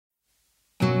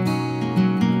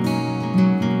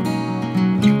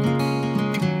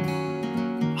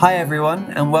Hi everyone,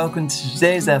 and welcome to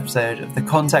today's episode of the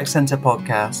Contact Center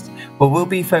podcast, where we'll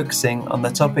be focusing on the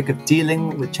topic of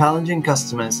dealing with challenging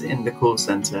customers in the call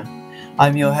center.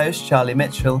 I'm your host, Charlie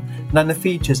Mitchell, and I'm the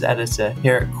features editor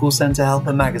here at Call Center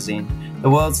Helper magazine,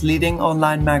 the world's leading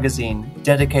online magazine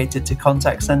dedicated to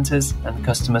contact centers and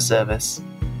customer service.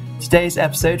 Today's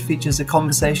episode features a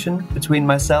conversation between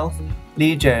myself,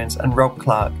 Lee Jones, and Rob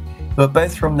Clark, who are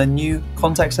both from the new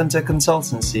contact center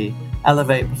consultancy,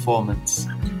 Elevate Performance.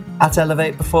 At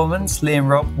Elevate Performance, Lee and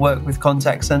Rob work with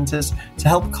contact centers to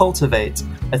help cultivate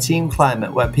a team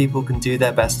climate where people can do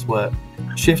their best work,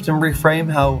 shift and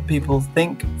reframe how people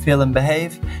think, feel and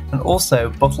behave, and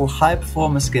also bottle high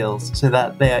performer skills so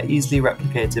that they are easily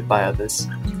replicated by others.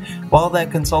 While their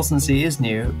consultancy is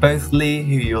new, both Lee,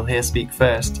 who you'll hear speak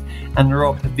first, and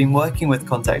Rob have been working with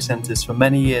contact centers for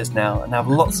many years now and have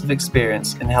lots of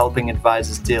experience in helping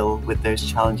advisors deal with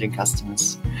those challenging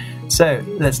customers. So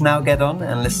let's now get on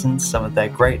and listen to some of their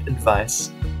great advice.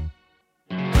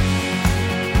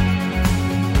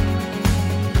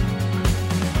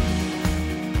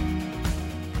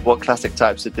 What classic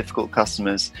types of difficult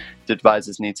customers do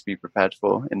advisors need to be prepared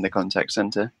for in the contact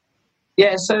center?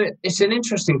 Yeah, so it's an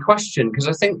interesting question because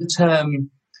I think the term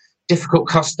difficult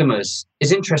customers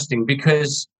is interesting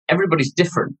because everybody's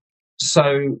different.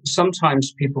 So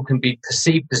sometimes people can be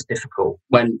perceived as difficult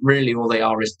when really all they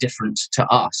are is different to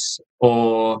us,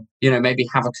 or, maybe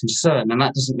have a concern, and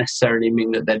that doesn't necessarily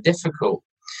mean that they're difficult.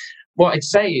 What I'd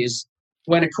say is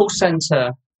when a call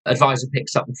center advisor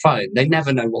picks up the phone, they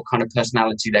never know what kind of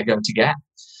personality they're going to get.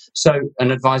 So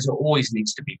an advisor always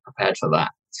needs to be prepared for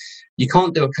that. You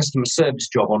can't do a customer service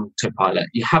job on autopilot.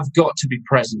 You have got to be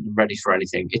present and ready for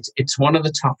anything. It's one of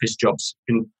the toughest jobs.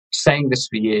 Been saying this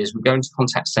for years. We go into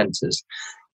contact centers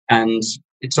and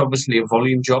it's obviously a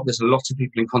volume job. There's a lot of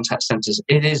people in contact centers.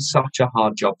 It is such a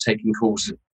hard job taking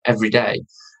calls every day,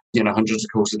 hundreds of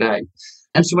calls a day.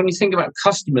 And so when you think about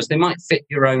customers, they might fit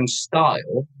your own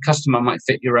style. Customer might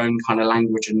fit your own kind of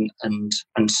language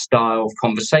and style of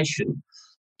conversation,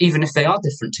 even if they are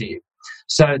different to you.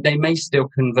 So they may still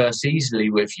converse easily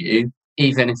with you,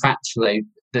 even if actually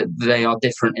they are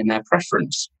different in their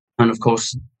preference. And of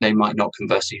course, they might not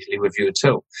converse easily with you at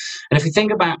all. And if you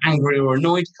think about angry or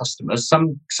annoyed customers,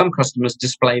 some customers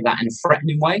display that in a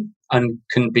threatening way and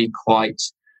can be quite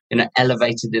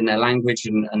elevated in their language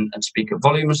and speak at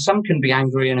volume. And some can be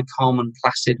angry in a calm and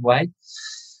placid way.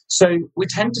 So we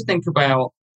tend to think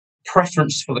about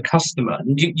preference for the customer.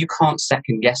 And you can't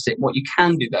second guess it. What you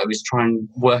can do, though, is try and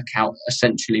work out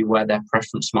essentially where their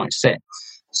preference might sit.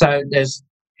 So there's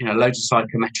loads of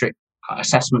psychometric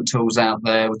assessment tools out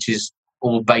there, which is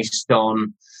all based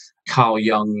on Carl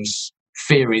Jung's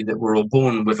theory that we're all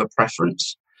born with a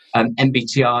preference.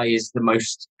 MBTI is the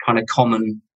most kind of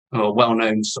common or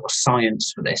well-known sort of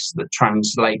science for this that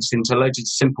translates into loads of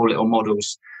simple little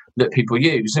models that people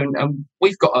use. And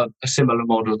we've got a similar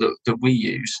model that we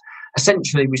use.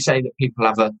 Essentially, we say that people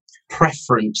have a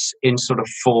preference in sort of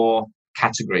 4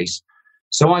 categories.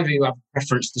 So either you have a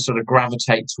preference to sort of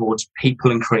gravitate towards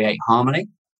people and create harmony.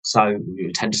 So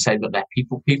we tend to say that they're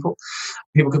people. People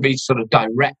can be sort of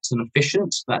direct and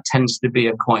efficient. That tends to be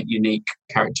a quite unique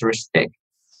characteristic.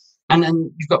 And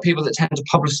then you've got people that tend to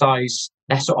publicize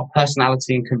their sort of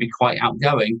personality and can be quite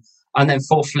outgoing. And then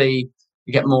fourthly,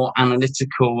 you get more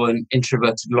analytical and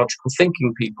introverted logical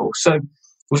thinking people. So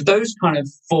with those kind of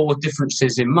 4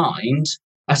 differences in mind,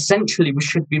 essentially we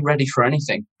should be ready for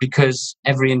anything because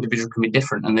every individual can be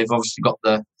different and they've obviously got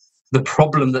the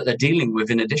problem that they're dealing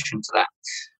with in addition to that.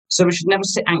 So we should never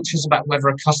sit anxious about whether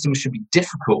a customer should be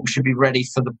difficult. We should be ready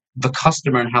for the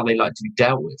customer and how they like to be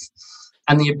dealt with.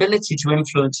 And the ability to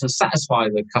influence and satisfy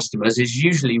the customers is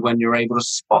usually when you're able to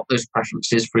spot those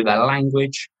preferences through their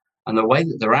language and the way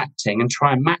that they're acting and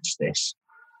try and match this.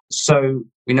 So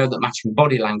we know that matching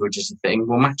body language is a thing.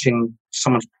 Well, matching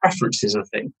someone's preference is a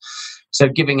thing. So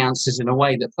giving answers in a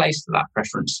way that plays to that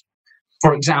preference.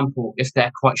 For example, if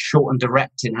they're quite short and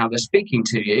direct in how they're speaking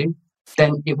to you,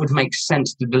 then it would make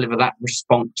sense to deliver that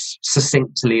response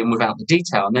succinctly and without the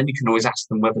detail. And then you can always ask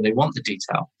them whether they want the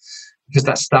detail, because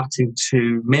that's starting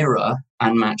to mirror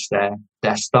and match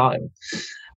their style.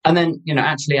 And then,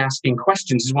 actually asking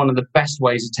questions is one of the best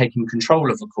ways of taking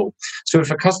control of a call. So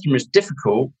if a customer is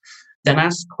difficult, then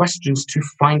ask questions to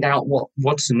find out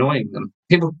what's annoying them.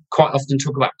 People quite often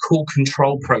talk about call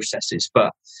control processes,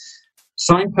 but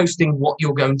signposting what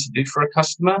you're going to do for a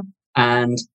customer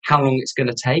and how long it's going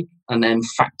to take, and then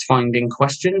fact-finding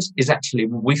questions is actually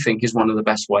what we think is one of the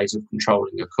best ways of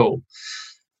controlling a call.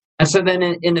 And so then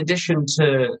in addition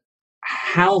to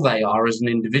how they are as an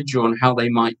individual and how they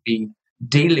might be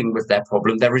dealing with their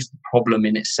problem. There is the problem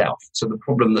in itself. So the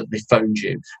problem that they phoned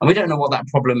you. And we don't know what that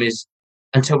problem is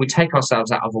until we take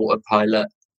ourselves out of autopilot,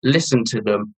 listen to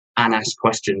them, and ask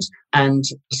questions. And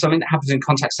something that happens in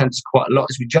contact centers quite a lot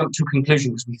is we jump to a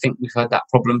conclusion because we think we've heard that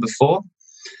problem before.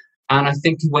 And I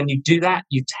think when you do that,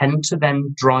 you tend to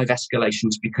then drive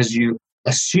escalations because you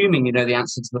assuming you know the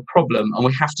answer to the problem, and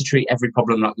we have to treat every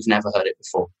problem like we've never heard it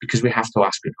before because we have to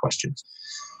ask good questions.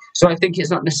 So I think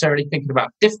it's not necessarily thinking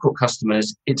about difficult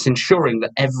customers, it's ensuring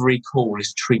that every call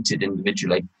is treated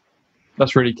individually.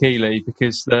 That's really key, Lee,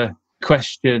 because the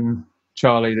question,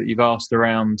 Charlie, that you've asked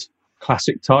around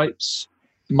classic types,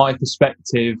 my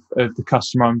perspective of the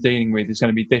customer I'm dealing with is going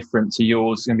to be different to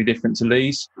yours, it's going to be different to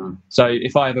Lee's. So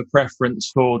if I have a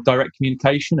preference for direct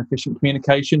communication, efficient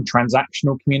communication,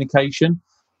 transactional communication,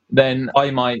 then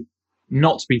I might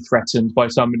not be threatened by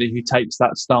somebody who takes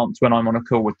that stance when I'm on a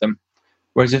call with them.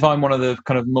 Whereas if I'm one of the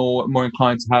kind of more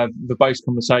inclined to have verbose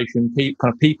conversation,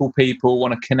 people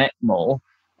want to connect more,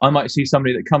 I might see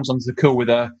somebody that comes onto the call with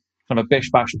a kind of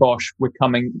bish bash bosh, we're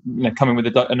coming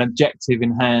with an objective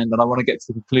in hand and I want to get to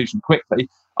the conclusion quickly.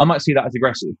 I might see that as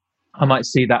aggressive. I might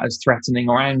see that as threatening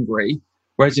or angry.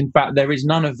 Whereas in fact, there is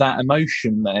none of that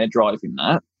emotion there driving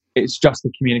that. It's just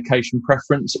the communication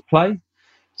preference at play.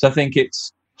 So I think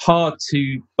it's hard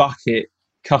to bucket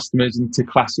customers into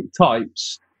classic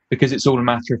types because it's all a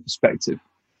matter of perspective.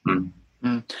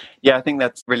 Yeah, I think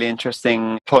that's a really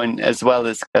interesting point, as well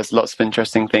as lots of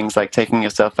interesting things like taking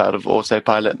yourself out of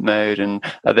autopilot mode and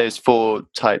those 4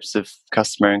 types of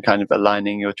customer and kind of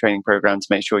aligning your training program to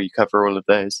make sure you cover all of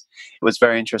those. It was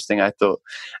very interesting, I thought.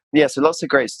 Yeah, so lots of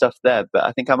great stuff there, but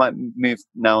I think I might move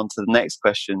now on to the next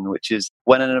question, which is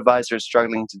when an advisor is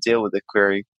struggling to deal with a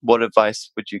query, what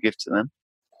advice would you give to them?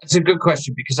 It's a good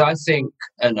question because I think,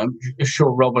 and I'm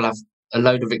sure Rob will have a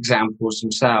load of examples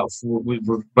himself. We've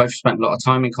both spent a lot of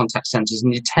time in contact centres,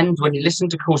 and when you listen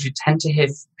to calls, you tend to hear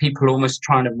people almost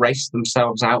trying to race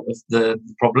themselves out of the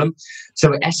problem.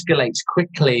 So it escalates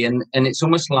quickly, and it's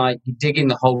almost like you're digging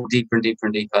the hole deeper and deeper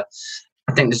and deeper.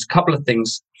 I think there's a couple of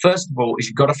things. First of all, is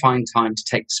you've got to find time to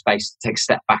take the space, to take a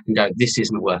step back and go, this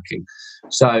isn't working.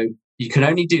 So you can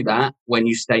only do that when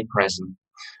you stay present.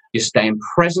 You're staying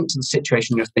present to the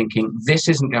situation. You're thinking, this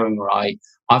isn't going right.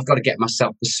 I've got to get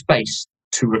myself the space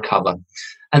to recover.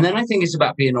 And then I think it's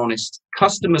about being honest.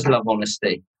 Customers love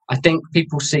honesty. I think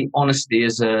people see honesty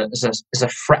as a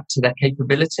threat to their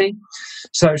capability.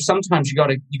 So sometimes you got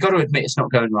to admit it's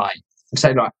not going right and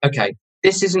say, right, okay,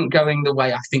 this isn't going the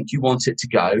way I think you want it to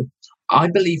go. I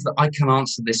believe that I can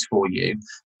answer this for you.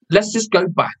 Let's just go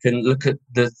back and look at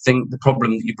the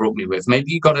problem that you brought me with.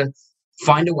 Maybe you got to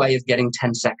find a way of getting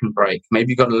 10-second break.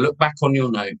 Maybe you've got to look back on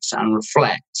your notes and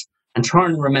reflect and try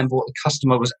and remember what the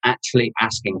customer was actually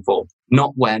asking for,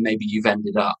 not where maybe you've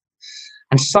ended up.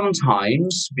 And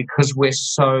sometimes, because we're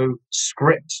so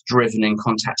script-driven in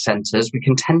contact centres, we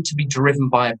can tend to be driven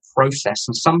by a process,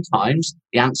 and sometimes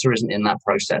the answer isn't in that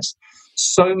process.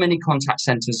 So many contact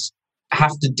centres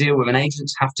have to deal with, and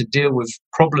agents have to deal with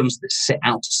problems that sit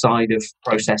outside of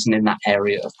process and in that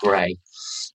area of grey.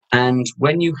 And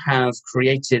when you have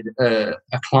created a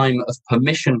climate of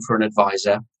permission for an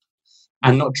advisor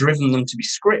and not driven them to be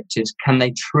scripted, can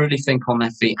they truly think on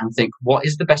their feet and think, what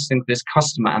is the best thing for this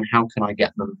customer and how can I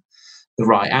get them the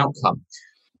right outcome?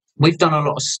 We've done a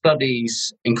lot of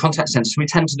studies in contact centers. We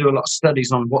tend to do a lot of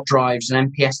studies on what drives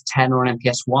an NPS 10 or an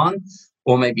NPS 1,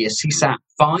 or maybe a CSAT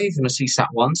 5 and a CSAT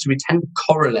 1. So we tend to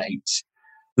correlate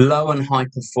low and high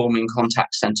performing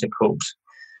contact center calls.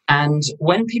 And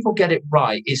when people get it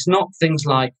right, it's not things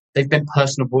like they've been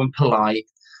personable and polite,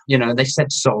 they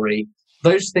said sorry.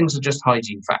 Those things are just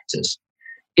hygiene factors.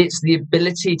 It's the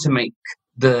ability to make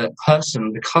the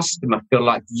person, the customer, feel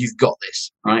like you've got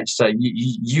this, right? So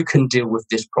you can deal with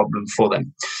this problem for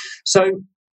them. So,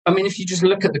 if you just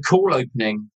look at the call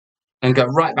opening and go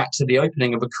right back to the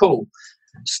opening of a call,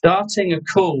 starting a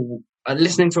call,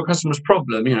 listening to a customer's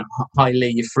problem, hi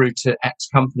Lee, you're through to X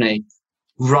company.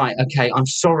 Right, okay, I'm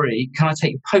sorry, can I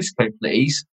take your postcode,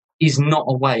 please? Is not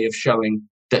a way of showing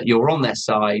that you're on their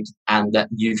side and that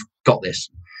you've got this.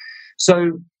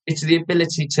 So it's the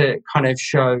ability to kind of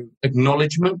show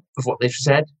acknowledgement of what they've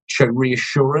said, show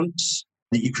reassurance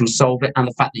that you can solve it, and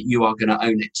the fact that you are going to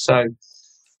own it. So,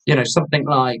 something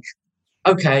like,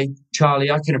 okay, Charlie,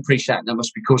 I can appreciate that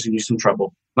must be causing you some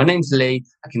trouble. My name's Lee.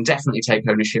 I can definitely take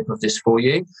ownership of this for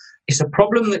you. It's a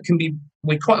problem that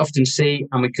we quite often see,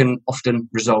 and we can often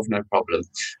resolve no problem.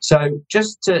 So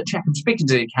just to check, I'm speaking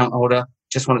to the account holder,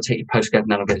 just want to take your postcode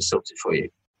and then I'll get it sorted for you.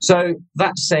 So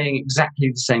that's saying exactly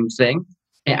the same thing.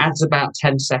 It adds about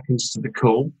 10 seconds to the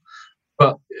call.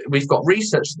 But we've got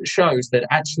research that shows that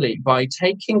actually by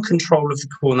taking control of the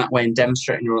call in that way and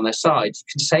demonstrating you're on their side,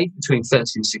 you can save between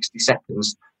 30 and 60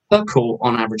 seconds per call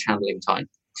on average handling time.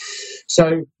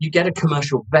 So you get a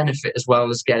commercial benefit as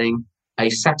well as getting a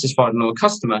satisfied and loyal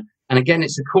customer. And again,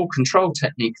 it's a call control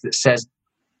technique that says,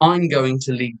 I'm going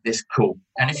to lead this call.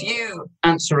 And if you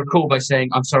answer a call by saying,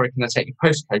 I'm sorry, can I take your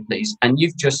postcode, please? And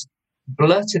you've just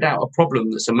blurted out a problem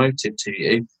that's emotive to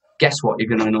you, guess what? You're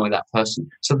going to annoy that person.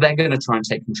 So they're going to try and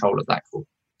take control of that call.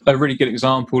 A really good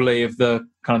example, Lee, of the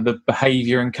kind of the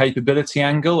behaviour and capability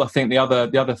angle. I think the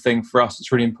other thing for us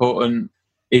that's really important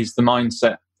is the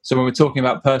mindset. So when we're talking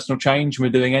about personal change and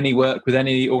we're doing any work with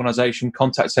any organisation,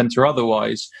 contact centre or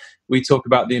otherwise, we talk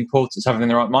about the importance of having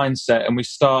the right mindset. And we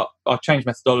start our change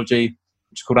methodology,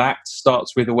 which is called ACT,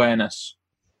 starts with awareness.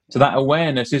 So that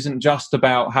awareness isn't just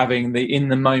about having the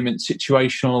in-the-moment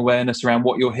situational awareness around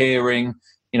what you're hearing,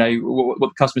 what the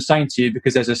customer's saying to you,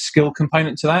 because there's a skill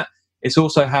component to that. It's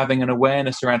also having an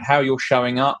awareness around how you're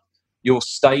showing up, your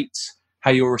state,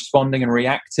 how you're responding and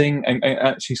reacting, and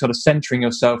actually sort of centering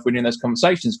yourself within those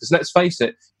conversations. Because let's face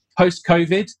it,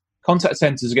 post-COVID, contact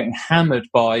centres are getting hammered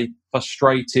by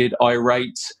frustrated,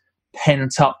 irate,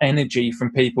 pent-up energy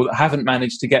from people that haven't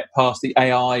managed to get past the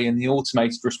AI and the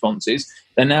automated responses.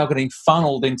 They're now getting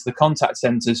funneled into the contact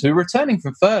centres who are returning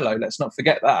from furlough. Let's not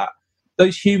forget that.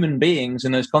 Those human beings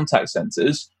in those contact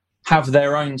centres have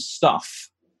their own stuff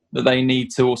that they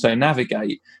need to also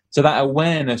navigate. So that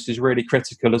awareness is really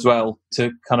critical as well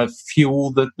to kind of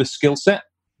fuel the skill set.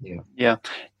 Yeah,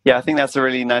 I think that's a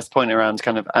really nice point around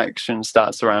kind of action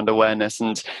starts around awareness.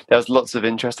 And there was lots of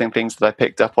interesting things that I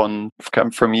picked up on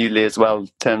from you, Lee, as well, in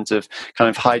terms of kind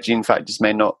of hygiene factors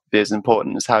may not be as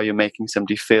important as how you're making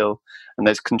somebody feel. And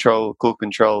those call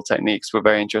control techniques were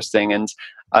very interesting. And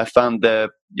I found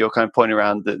your kind of point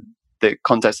around that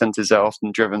contact centers are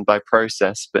often driven by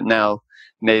process, but now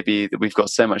maybe that we've got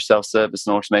so much self-service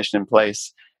and automation in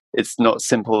place, it's not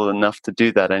simple enough to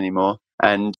do that anymore.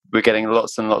 And we're getting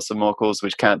lots and lots of more calls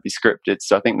which can't be scripted.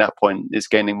 So I think that point is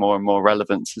gaining more and more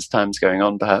relevance as time's going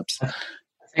on, perhaps. I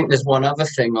think there's one other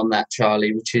thing on that,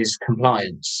 Charlie, which is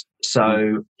compliance.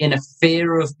 So in a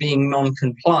fear of being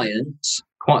non-compliant,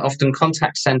 quite often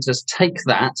contact centers take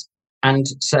that and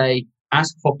say,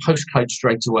 ask for postcode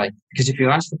straight away. Because if you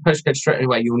ask for postcode straight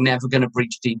away, you're never going to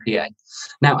breach DPA.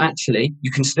 Now, actually, you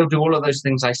can still do all of those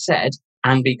things I said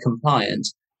and be compliant.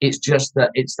 It's just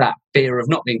that it's that fear of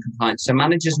not being compliant. So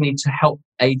managers need to help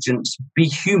agents be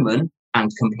human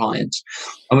and compliant.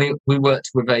 And we worked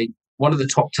with one of the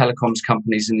top telecoms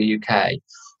companies in the UK,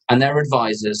 and their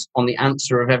advisors on the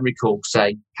answer of every call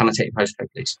say, can I take your postcode,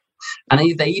 please? And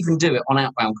they even do it on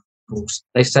outbound calls.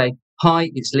 They say,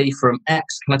 hi, it's Lee from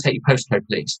X. Can I take your postcode,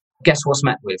 please? Guess what's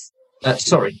met with?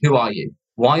 Sorry, who are you?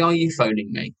 Why are you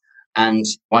phoning me? And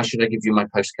why should I give you my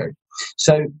postcode?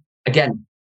 So again,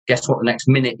 guess what the next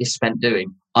minute is spent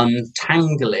doing?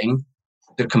 Untangling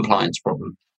the compliance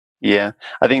problem. Yeah,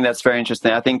 I think that's very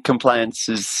interesting. I think compliance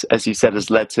is, as you said, has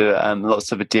led to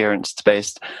lots of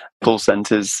adherence-based call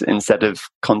centers instead of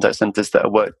contact centers that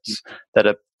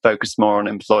are focused more on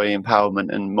employee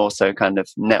empowerment and more so kind of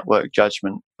network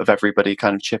judgment of everybody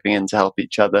kind of chipping in to help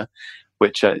each other,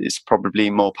 which is probably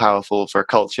more powerful for a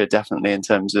culture, definitely in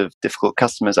terms of difficult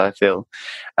customers, I feel.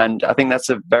 And I think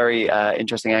that's a very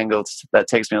interesting angle that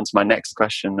takes me on to my next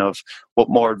question of what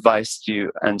more advice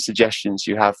and suggestions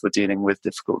you have for dealing with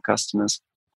difficult customers.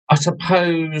 I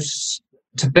suppose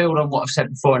to build on what I've said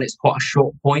before, and it's quite a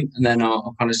short point, and then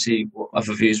I'll kind of see what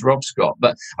other views Rob's got.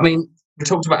 But I mean, we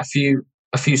talked about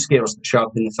a few skills that show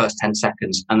up in the first 10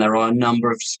 seconds, and there are a number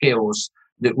of skills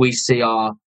that we see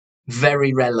are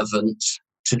very relevant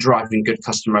to driving good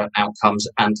customer outcomes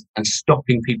and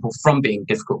stopping people from being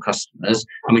difficult customers.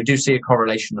 And we do see a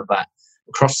correlation of that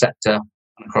across sector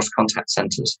and across contact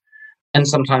centers. And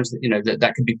sometimes,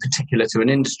 that could be particular to an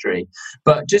industry.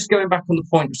 But just going back on the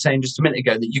point of saying just a minute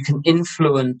ago that you can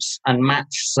influence and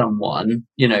match someone,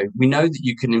 we know that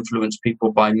you can influence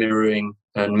people by mirroring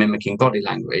and mimicking body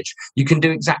language. You can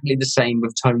do exactly the same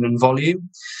with tone and volume.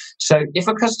 So if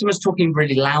a customer's talking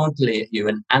really loudly at you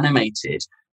and animated,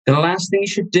 the last thing you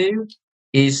should do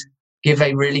is give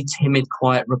a really timid,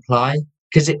 quiet reply,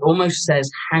 because it almost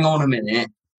says, hang on a minute,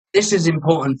 this is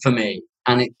important for me.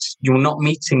 And you're not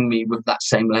meeting me with that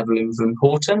same level of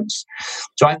importance.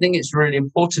 So I think it's really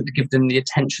important to give them the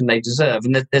attention they deserve.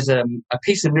 And there's a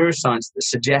piece of neuroscience that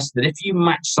suggests that if you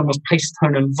match someone's pace,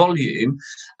 tone, and volume,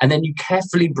 and then you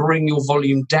carefully bring your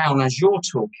volume down as you're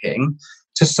talking,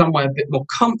 to somewhere a bit more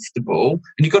comfortable,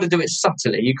 and you've got to do it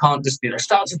subtly. You can't just,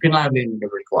 start talking loudly and go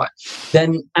really quiet.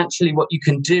 Then actually what you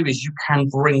can do is you can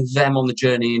bring them on the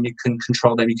journey and you can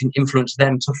control them. You can influence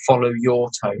them to follow your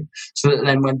tone, so that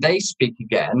then when they speak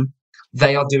again,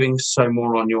 they are doing so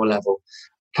more on your level.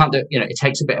 Can't do, it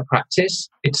takes a bit of practice.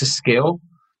 It's a skill.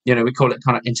 We call it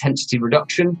kind of intensity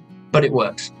reduction, but it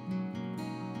works.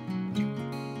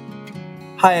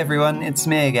 Hi everyone, it's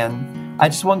me again. I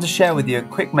just want to share with you a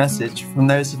quick message from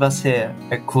those of us here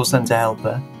at Call Center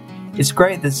Helper. It's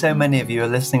great that so many of you are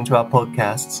listening to our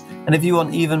podcasts, and if you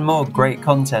want even more great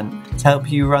content to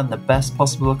help you run the best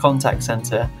possible contact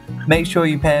center, make sure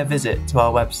you pay a visit to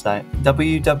our website,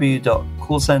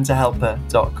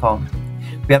 www.callcenterhelper.com.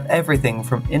 We have everything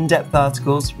from in-depth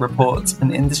articles, reports,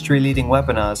 and industry-leading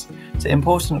webinars to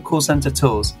important call center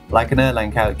tools like an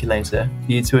Erlang calculator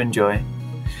for you to enjoy.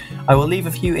 I will leave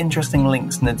a few interesting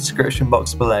links in the description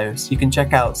box below so you can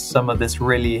check out some of this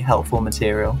really helpful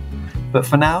material. But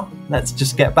for now, let's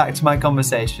just get back to my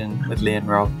conversation with Lee and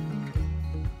Rob.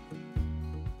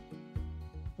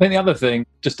 I think the other thing,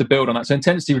 just to build on that, so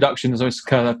intensity reduction is always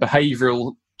kind of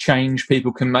behavioural change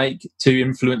people can make to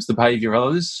influence the behaviour of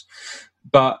others.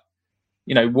 But,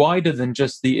 wider than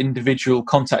just the individual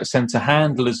contact centre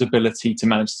handler's ability to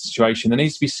manage the situation, there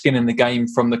needs to be skin in the game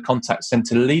from the contact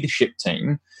centre leadership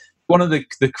team. One of the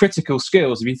critical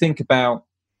skills, if you think about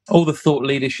all the thought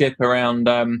leadership around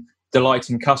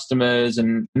delighting customers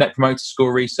and net promoter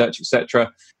score research,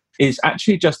 etc., is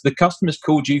actually just the customers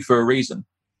called you for a reason.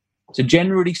 So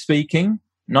generally speaking,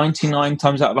 99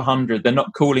 times out of 100, they're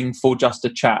not calling for just a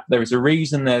chat. There is a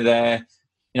reason they're there,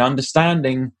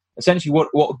 understanding essentially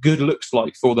what good looks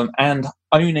like for them and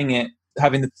owning it,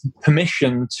 having the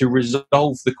permission to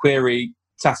resolve the query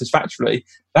satisfactorily.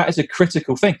 That is a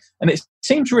critical thing. And it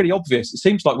seems really obvious. It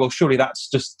seems like, well, surely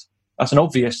that's an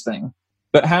obvious thing.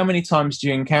 But how many times do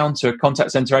you encounter a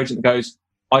contact center agent that goes,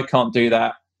 I can't do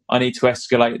that, I need to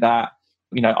escalate that,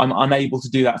 I'm unable to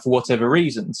do that for whatever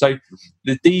reason. So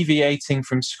the deviating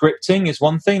from scripting is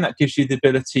one thing that gives you the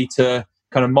ability to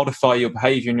kind of modify your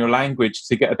behavior and your language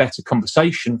to get a better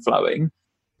conversation flowing.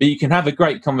 But you can have a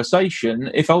great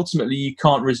conversation if ultimately you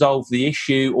can't resolve the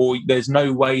issue or there's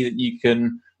no way that you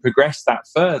can progress that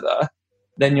further,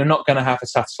 then you're not going to have a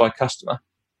satisfied customer.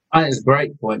 That is a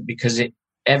great point, because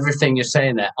everything you're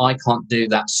saying there, I can't do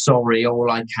that, sorry, all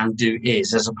I can do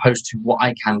is, as opposed to what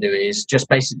I can do is, just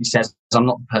basically says I'm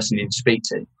not the person you need to speak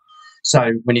to.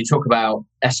 So when you talk about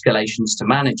escalations to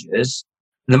managers,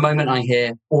 the moment I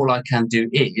hear all I can do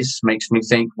is makes me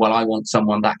think, well, I want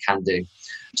someone that can do.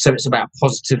 So it's about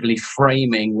positively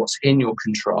framing what's in your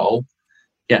control.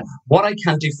 Yeah, what I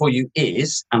can do for you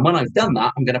is, and when I've done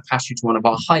that, I'm going to pass you to one of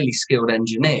our highly skilled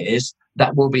engineers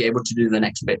that will be able to do the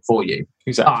next bit for you.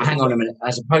 Exactly. Oh, hang on a minute.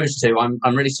 As opposed to,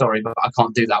 I'm really sorry, but I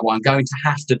can't do that. What I'm going to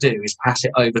have to do is pass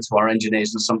it over to our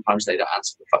engineers, and sometimes they don't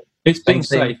answer the phone. It's being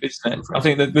safe, isn't it? I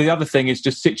think that the other thing is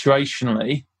just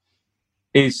situationally,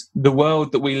 is the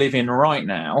world that we live in right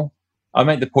now. I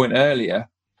made the point earlier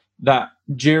that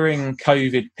during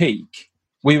COVID peak,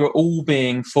 we were all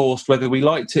being forced, whether we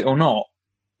liked it or not,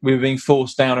 we were being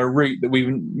forced down a route that we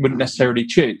wouldn't necessarily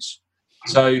choose.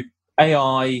 So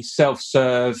AI,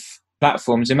 self-serve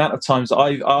platforms, the amount of times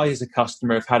I as a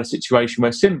customer have had a situation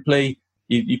where simply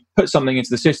you put something into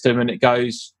the system and it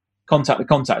goes, contact the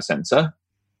contact center.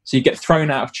 So you get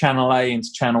thrown out of channel A into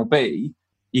channel B.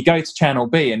 You go to channel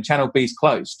B and channel B is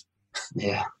closed.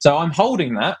 Yeah. So I'm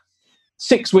holding that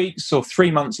 6 weeks or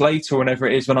 3 months later, or whenever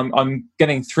it is, when I'm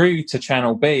getting through to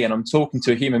channel B and I'm talking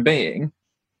to a human being,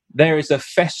 there is a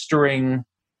festering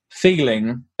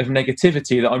feeling of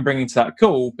negativity that I'm bringing to that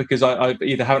call because I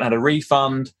either haven't had a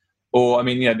refund or,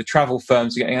 the travel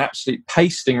firms are getting absolute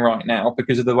pasting right now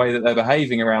because of the way that they're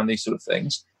behaving around these sort of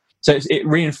things. So it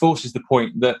reinforces the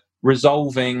point that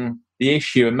resolving the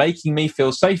issue and making me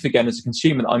feel safe again as a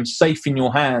consumer, that I'm safe in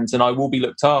your hands and I will be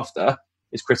looked after,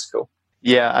 is critical.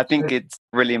 Yeah, I think it's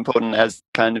really important, as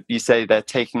kind of you say, they're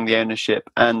taking the ownership,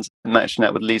 and matching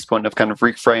that with Lee's point of kind of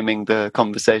reframing the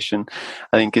conversation,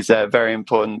 I think is a very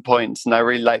important point. And I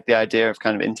really like the idea of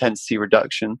kind of intensity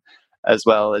reduction as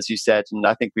well, as you said. And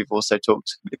I think we've also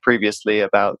talked previously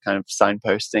about kind of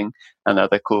signposting and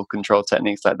other cool control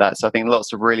techniques like that. So I think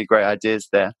lots of really great ideas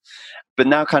there. But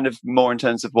now kind of more in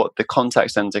terms of what the contact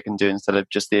center can do instead of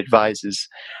just the advisors.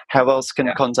 How else can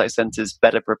contact centers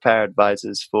better prepare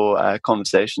advisors for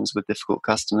conversations with difficult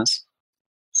customers?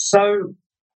 So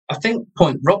I think the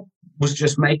point Rob was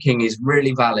just making is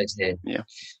really valid here. Yeah.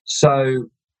 So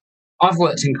I've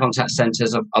worked in contact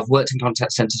centers. I've worked in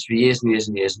contact centers for years and years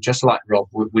and years. And just like Rob,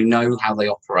 we know how they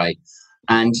operate.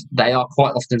 And they are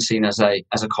quite often seen as a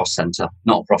cost center,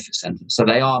 not a profit center. So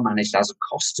they are managed as a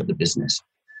cost to the business.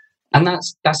 And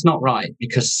that's not right,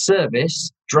 because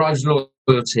service drives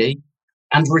loyalty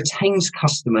and retains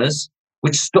customers,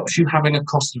 which stops you having a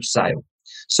cost of sale.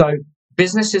 So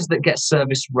businesses that get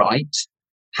service right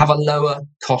have a lower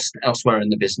cost elsewhere in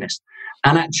the business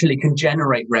and actually can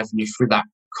generate revenue through that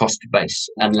cost base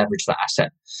and leverage that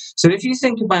asset. So if you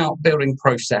think about building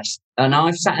process, and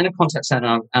I've sat in a contact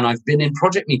center and I've been in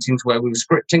project meetings where we were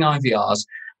scripting IVRs,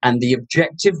 and the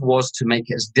objective was to make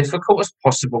it as difficult as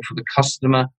possible for the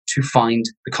customer to find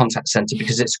the contact center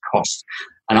because it's cost.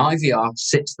 An IVR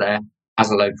sits there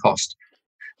as a low cost.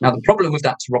 Now, the problem with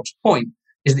that, to Rob's point,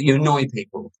 is that you annoy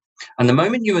people. And the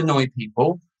moment you annoy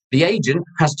people, the agent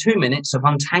has 2 minutes of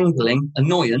untangling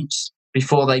annoyance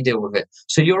before they deal with it.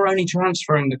 So you're only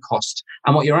transferring the cost.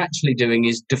 And what you're actually doing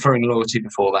is deferring loyalty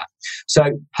before that. So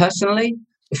personally,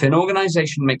 if an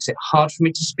organization makes it hard for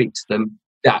me to speak to them,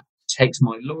 that takes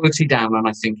my loyalty down and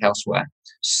I think elsewhere.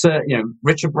 So,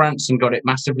 Richard Branson got it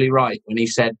massively right when he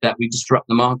said that we disrupt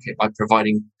the market by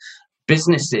providing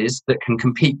businesses that can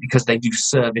compete because they do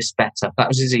service better. That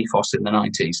was his ethos in the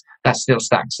 90s. That still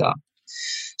stacks up.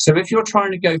 So if you're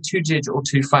trying to go too digital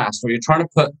too fast, or you're trying to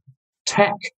put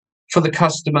tech for the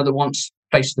customer that wants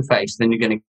face-to-face, then you're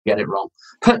going to get it wrong.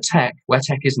 Put tech where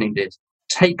tech is needed.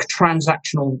 Take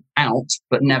transactional out,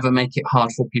 but never make it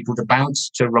hard for people to bounce,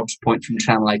 to Rob's point, from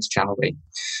channel A to channel B.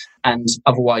 And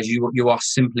otherwise, you are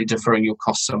simply deferring your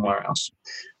costs somewhere else.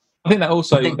 I think that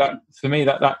also, for me,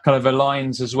 that kind of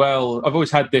aligns as well. I've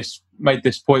always made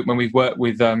this point when we've worked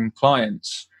with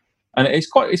clients, and it's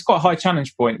quite a high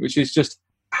challenge point, which is just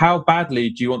how badly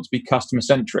do you want to be customer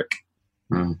centric?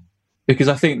 Because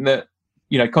I think that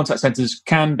contact centers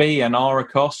can be and are a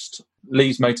cost.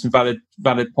 Lee's made some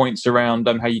valid points around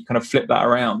how you kind of flip that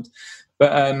around,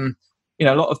 but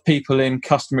a lot of people in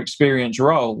customer experience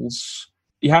roles,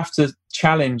 you have to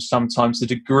challenge sometimes the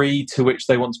degree to which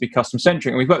they want to be customer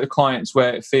centric. And we've worked with clients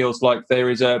where it feels like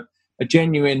there is a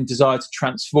genuine desire to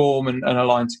transform and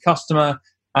align to customer,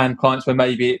 and clients where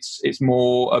maybe it's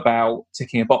more about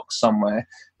ticking a box somewhere.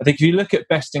 I think if you look at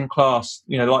best in class,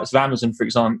 the likes of Amazon, for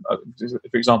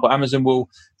example, Amazon will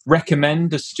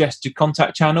recommend a suggested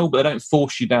contact channel, but they don't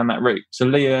force you down that route. So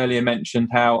Lee earlier mentioned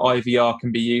how IVR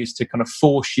can be used to kind of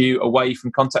force you away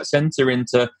from contact center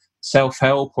into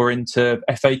self-help or into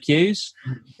FAQs.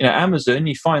 Amazon,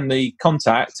 you find the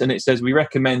contact and it says we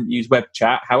recommend use web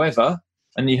chat. However,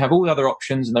 and you have all the other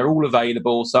options and they're all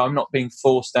available. So I'm not being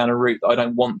forced down a route that I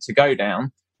don't want to go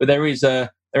down. But there is an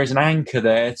anchor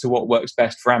there to what works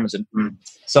best for Amazon.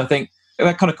 So I think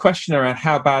that kind of question around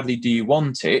how badly do you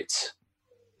want it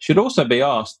should also be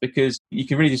asked, because you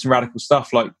can really do some radical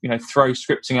stuff like, throw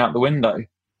scripting out the window,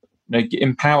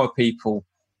 empower people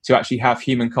to actually have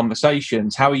human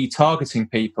conversations. How are you targeting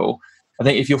people? I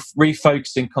think if you're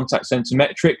refocusing contact center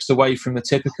metrics away from the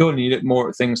typical, and you look more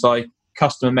at things like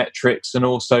customer metrics and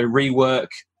also rework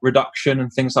reduction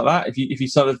and things like that, if you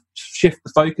sort of shift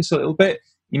the focus a little bit,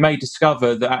 you may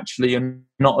discover that actually you're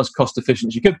not as cost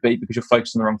efficient as you could be because you're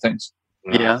focused on the wrong things.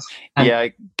 Yeah.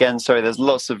 Again, sorry, there's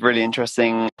lots of really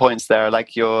interesting points there. I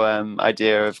like your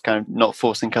idea of kind of not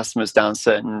forcing customers down a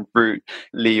certain route.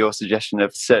 Lee, your suggestion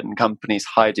of certain companies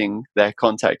hiding their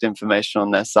contact information on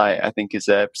their site, I think is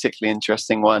a particularly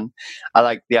interesting one. I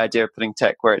like the idea of putting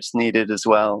tech where it's needed as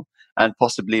well, and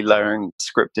possibly lowering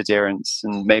script adherence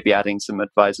and maybe adding some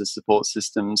advisor support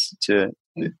systems to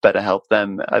better help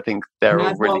them. I think they're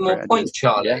all really one more great point, ideas.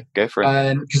 Charlie. Yeah, go for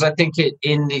it. Because I think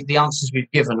in the answers we've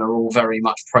given are all very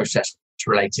much process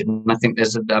related. And I think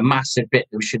there's a massive bit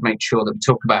that we should make sure that we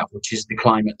talk about, which is the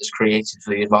climate that's created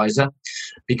for the advisor.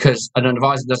 Because an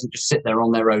advisor doesn't just sit there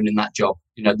on their own in that job.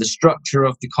 The structure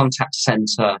of the contact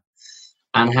center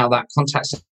and how that contact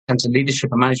center leadership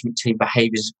and management team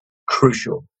behave is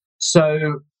crucial.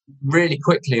 So really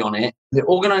quickly on it, the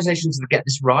organizations that get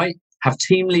this right have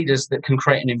team leaders that can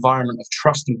create an environment of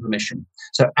trust and permission.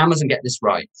 So Amazon get this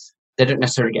right. They don't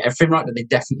necessarily get everything right, but they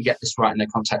definitely get this right in their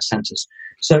contact centers.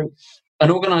 So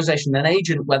an organization, an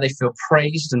agent where they feel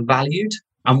praised and valued,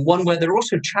 and one where they're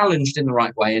also challenged in the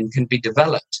right way and can be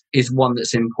developed, is one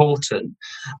that's important.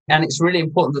 And it's really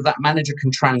important that that manager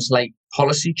can translate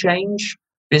policy change,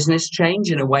 business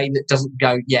change in a way that doesn't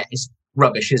go, it's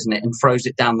rubbish, isn't it, and throws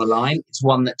it down the line. It's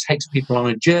one that takes people on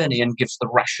a journey and gives the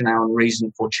rationale and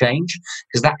reason for change,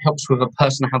 because that helps with a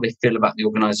person how they feel about the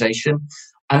organization.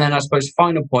 And then I suppose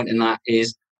final point in that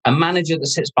is a manager that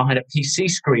sits behind a PC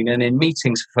screen and in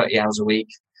meetings for 30 hours a week,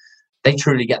 they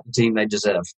truly get the team they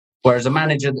deserve. Whereas a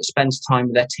manager that spends time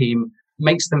with their team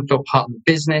makes them feel part of the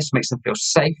business, makes them feel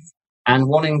safe, and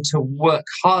wanting to work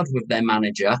hard with their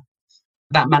manager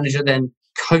That manager then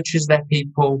coaches their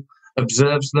people,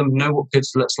 observes them, know what good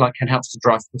looks like, and helps to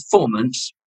drive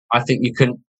performance. I think you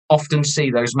can often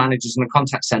see those managers in the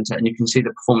contact center, and you can see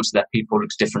the performance of their people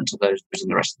looks different to those in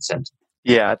the rest of the center.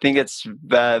 Yeah, I think it's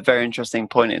a very interesting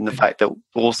point in the fact that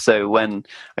also when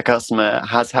a customer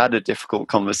has had a difficult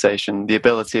conversation, the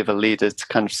ability of a leader to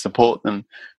kind of support them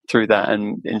through that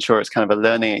and ensure it's kind of a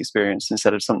learning experience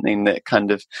instead of something that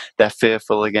kind of they're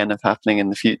fearful again of happening in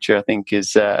the future, I think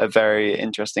is a very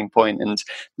interesting point. And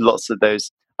lots of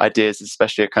those ideas,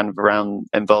 especially kind of around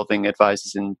involving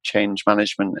advisors in change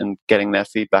management and getting their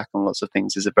feedback on lots of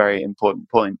things, is a very important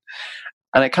point.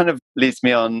 And it kind of leads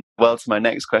me on well to my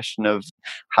next question of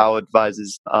how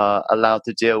advisors are allowed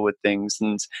to deal with things.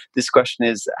 And this question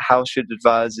is, how should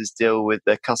advisors deal with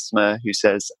a customer who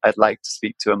says, I'd like to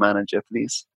speak to a manager,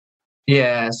 please?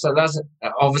 Yeah, so that's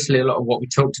obviously a lot of what we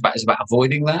talked about is about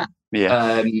avoiding that.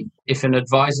 Yeah. If an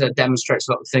advisor demonstrates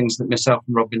a lot of things that myself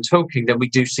and Rob have been talking, then we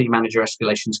do see manager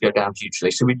escalations go down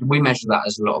hugely. So we measure that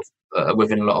as a lot of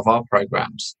within a lot of our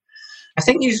programs. I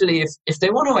think usually if they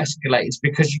want to escalate, it's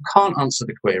because you can't answer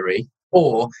the query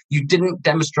or you didn't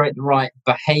demonstrate the right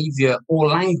behavior or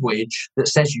language that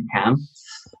says you can,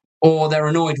 or they're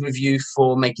annoyed with you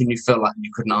for making you feel like you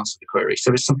couldn't answer the query.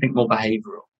 So it's something more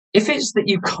behavioral. If it's that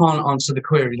you can't answer the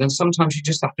query, then sometimes you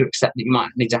just have to accept that you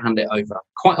might need to hand it over.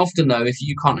 Quite often, though, if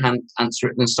you can't answer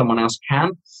it, then someone else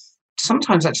can.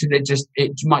 Sometimes, actually,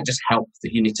 it might just help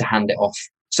that you need to hand it off.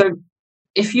 So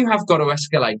if you have got to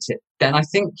escalate it, then I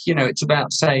think, it's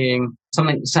about saying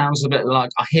something that sounds a bit like,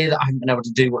 I hear that I haven't been able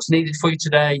to do what's needed for you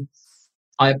today.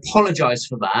 I apologize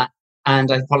for that.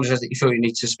 And I apologize that you feel you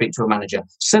need to speak to a manager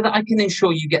so that I can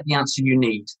ensure you get the answer you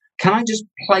need. Can I just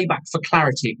play back for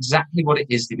clarity exactly what it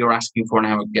is that you're asking for and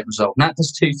how it will get resolved? And that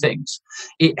does two things.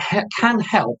 It can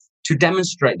help to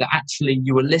demonstrate that actually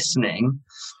you are listening.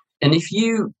 And if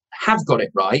you have got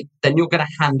it right, then you're going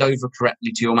to hand over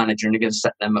correctly to your manager and you're going to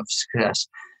set them up for success.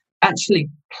 Actually,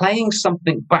 playing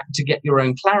something back to get your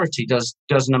own clarity does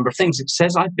a number of things. It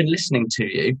says, I've been listening to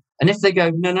you. And if they go,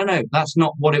 no, that's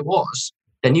not what it was,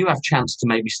 then you have a chance to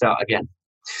maybe start again.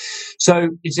 So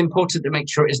it's important to make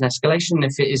sure it is an escalation.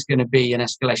 If it is going to be an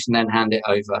escalation, then hand it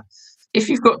over. If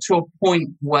you've got to a point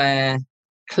where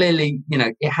clearly,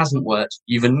 it hasn't worked,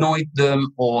 you've annoyed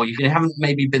them, or you haven't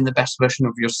maybe been the best version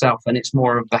of yourself, and it's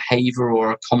more a behavior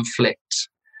or a conflict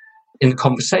in the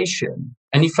conversation,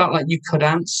 and you felt like you could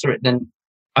answer it, then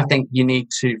I think you need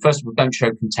to, first of all, don't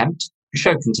show contempt. If you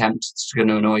show contempt, it's going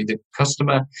to annoy the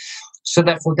customer. So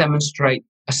therefore, demonstrate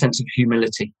a sense of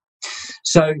humility.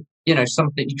 So,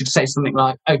 something you could say something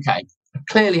like, okay, I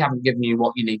clearly haven't given you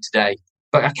what you need today,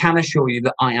 but I can assure you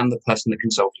that I am the person that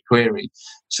can solve your query.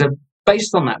 So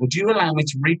based on that, would you allow me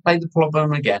to replay the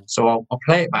problem again? So I'll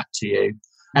play it back to you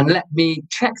and let me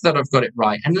check that I've got it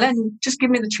right. And then just give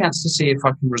me the chance to see if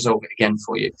I can resolve it again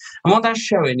for you. And what that's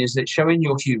showing is it's showing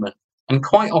you're human. And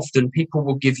quite often people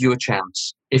will give you a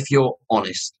chance if you're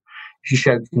honest. If you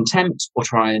show contempt or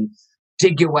try and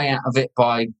dig your way out of it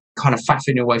by kind of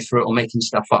faffing your way through it or making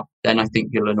stuff up, then I think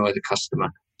you'll annoy the customer.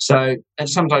 So, and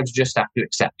sometimes you just have to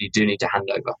accept you do need to hand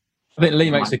over. I think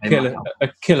Lee makes a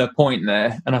killer point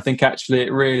there. And I think actually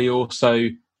it really also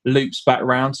loops back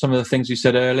around some of the things you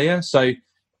said earlier. So,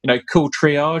 call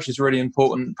triage is really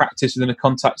important practice within a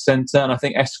contact center. And I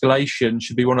think escalation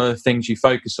should be one of the things you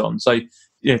focus on. So,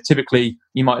 typically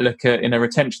you might look at in a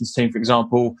retentions team, for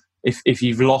example, if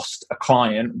you've lost a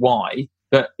client, why?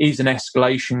 But is an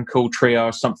escalation call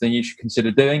triage something you should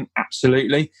consider doing?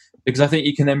 Absolutely. Because I think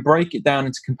you can then break it down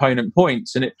into component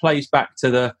points and it plays back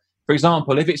to for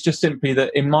example, if it's just simply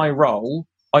that in my role,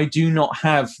 I do not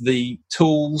have the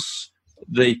tools,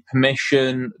 the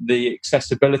permission, the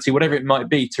accessibility, whatever it might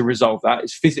be to resolve that.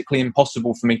 It's physically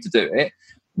impossible for me to do it.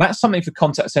 That's something for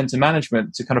contact center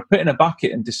management to kind of put in a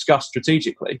bucket and discuss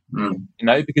strategically,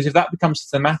 because if that becomes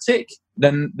thematic,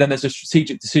 then there's a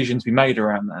strategic decision to be made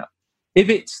around that. If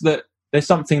it's that there's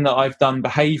something that I've done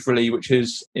behaviorally which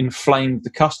has inflamed the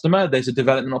customer, there's a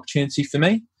development opportunity for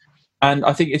me. And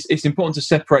I think it's important to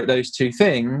separate those two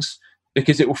things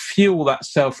because it will fuel that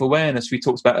self-awareness we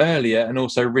talked about earlier and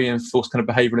also reinforce kind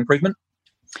of behavioural improvement.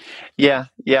 Yeah,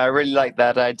 I really like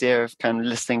that idea of kind of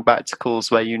listening back to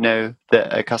calls where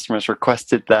that a customer has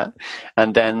requested that,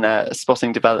 and then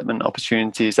spotting development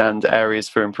opportunities and areas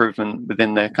for improvement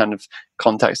within the kind of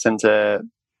contact center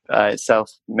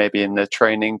itself, maybe in the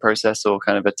training process or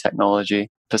kind of a technology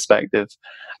perspective.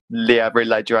 Lee, I really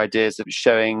liked your ideas of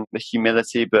showing the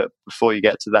humility, but before you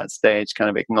get to that stage, kind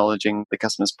of acknowledging the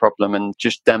customer's problem and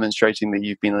just demonstrating that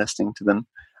you've been listening to them,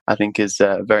 I think is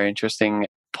very interesting.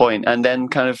 point. And then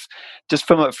kind of just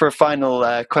for a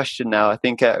final question now, I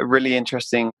think a really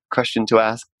interesting question to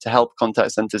ask to help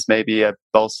contact centers maybe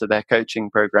bolster their coaching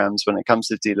programs when it comes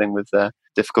to dealing with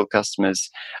difficult customers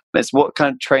is what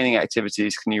kind of training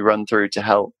activities can you run through to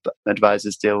help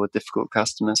advisors deal with difficult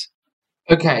customers?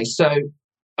 Okay, so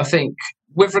I think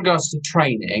with regards to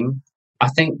training, I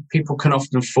think people can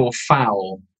often fall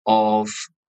foul of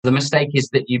the mistake is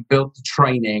that you built the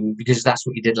training because that's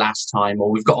what you did last time, or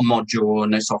we've got a module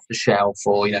and it's off the shelf,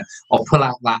 or, I'll pull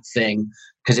out that thing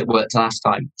because it worked last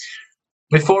time.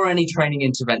 Before any training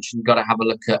intervention, you've got to have a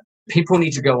look at, people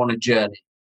need to go on a journey,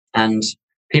 and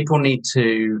people need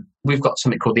to, we've got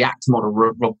something called the ACT model,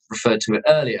 Rob referred to it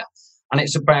earlier, and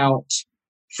it's about,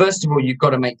 first of all, you've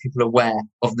got to make people aware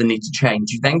of the need to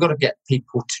change. You've then got to get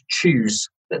people to choose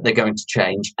that they're going to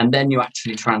change, and then you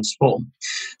actually transform.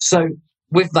 So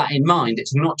with that in mind,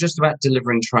 it's not just about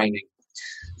delivering training.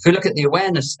 If we look at the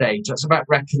awareness stage, that's about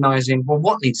recognizing, well,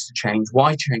 what needs to change?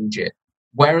 Why change it?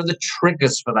 Where are the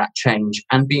triggers for that change?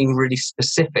 And being really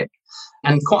specific.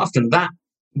 And quite often that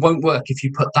won't work if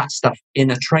you put that stuff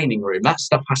in a training room. That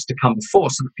stuff has to come before,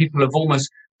 so that people have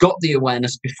almost got the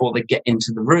awareness before they get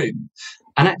into the room.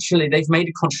 And actually, they've made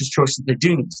a conscious choice that they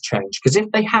do need to change. Because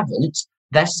if they haven't,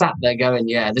 they're sat there going,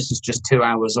 yeah, this is just 2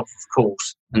 hours off of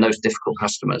course, and those difficult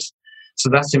customers. So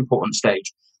that's an important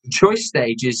stage. The choice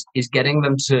stage is getting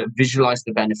them to visualize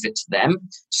the benefit to them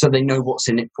so they know what's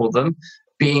in it for them,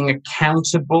 being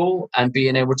accountable and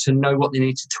being able to know what they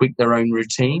need to tweak their own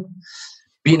routine,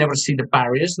 being able to see the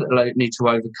barriers that they need to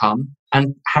overcome,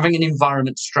 and having an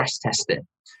environment to stress test it.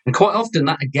 And quite often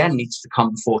that, again, needs to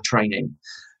come before training.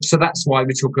 So that's why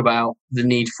we talk about the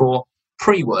need for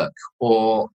pre-work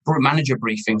or manager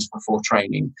briefings before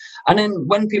training. And then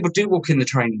when people do walk in the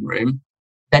training room,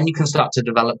 then you can start to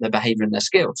develop their behavior and their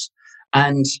skills.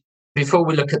 And before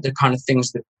we look at the kind of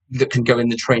things that can go in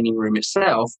the training room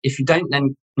itself, if you don't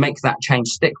then make that change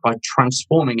stick by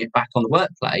transforming it back on the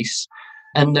workplace,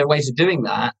 and there are ways of doing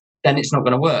that, then it's not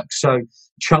going to work. So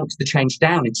chunk the change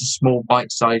down into small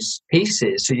bite-sized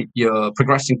pieces so you're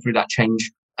progressing through that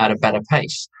change at a better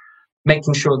pace,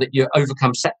 making sure that you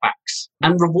overcome setbacks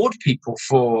and reward people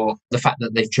for the fact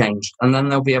that they've changed, and then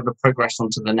they'll be able to progress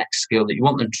onto the next skill that you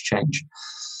want them to change.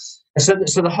 So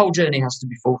the whole journey has to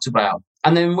be thought about.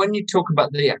 And then when you talk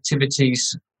about the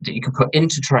activities that you can put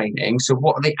into training, so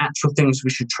what are the actual things we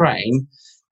should train?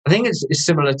 I think it's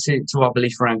similar to our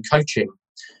belief around coaching.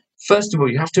 First of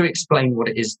all, you have to explain what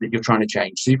it is that you're trying to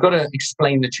change. So you've got to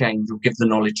explain the change or give the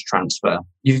knowledge transfer.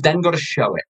 You've then got to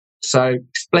show it. So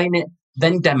explain it,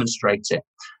 then demonstrate it.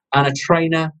 And a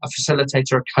trainer, a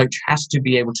facilitator, a coach has to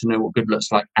be able to know what good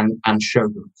looks like and show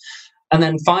them. And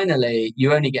then finally,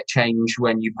 you only get change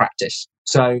when you practice.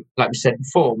 So like we said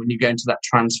before, when you go into that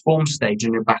transform stage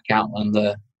and you're back out in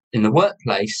the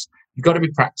workplace, you've got to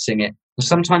be practicing it.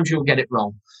 Sometimes you'll get it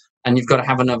wrong and you've got to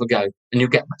have another go and you'll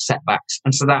get setbacks.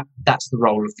 And so that's the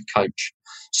role of the coach.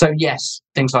 So yes,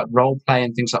 things like role play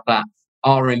and things like that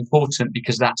are important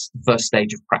because that's the first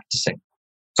stage of practicing.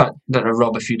 So I don't know,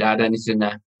 Rob, if you'd add anything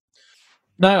there.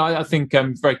 No, I think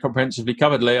very comprehensively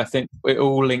covered, Lee. I think it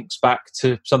all links back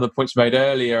to some of the points made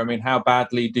earlier. I mean, how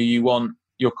badly do you want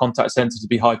your contact centre to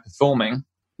be high performing?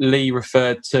 Lee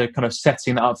referred to kind of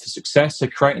setting that up for success. So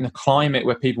creating a climate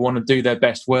where people want to do their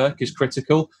best work is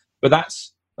critical. But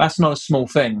that's not a small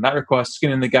thing. That requires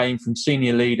skin in the game from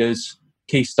senior leaders,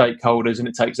 key stakeholders, and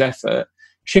it takes effort.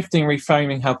 Shifting,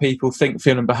 reframing how people think,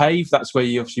 feel and behave. That's where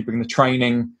you obviously bring the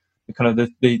training, the kind of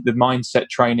the mindset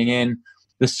training in.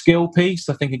 The skill piece,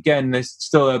 I think, again, there's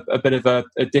still a bit of a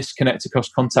disconnect across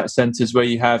contact centres where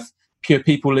you have pure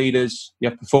people leaders, you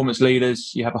have performance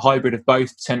leaders, you have a hybrid of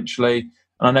both potentially.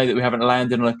 And I know that we haven't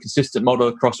landed on a consistent model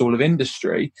across all of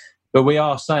industry, but we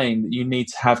are saying that you need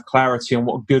to have clarity on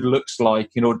what good looks like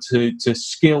in order to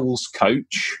skills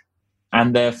coach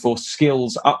and therefore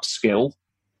skills upskill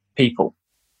people.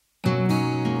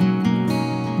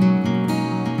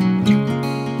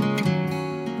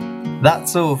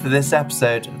 That's all for this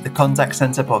episode of the Contact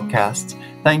Centre podcast.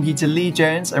 Thank you to Lee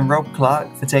Jones and Rob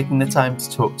Clark for taking the time to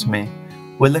talk to me.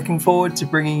 We're looking forward to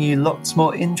bringing you lots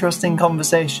more interesting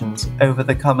conversations over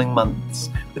the coming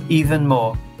months with even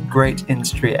more great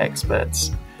industry experts.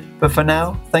 But for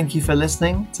now, thank you for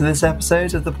listening to this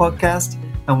episode of the podcast,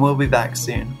 and we'll be back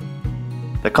soon.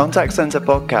 The Contact Centre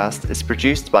podcast is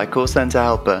produced by Call Centre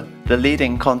Helper, the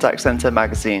leading contact centre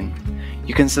magazine.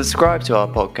 You can subscribe to our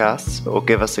podcasts or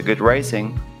give us a good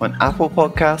rating on Apple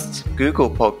Podcasts, Google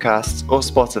Podcasts, or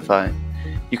Spotify.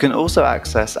 You can also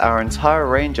access our entire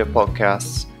range of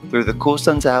podcasts through the Call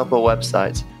Centre Helper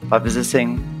website by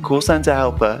visiting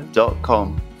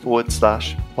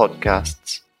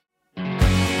callcenterhelper.com/podcasts.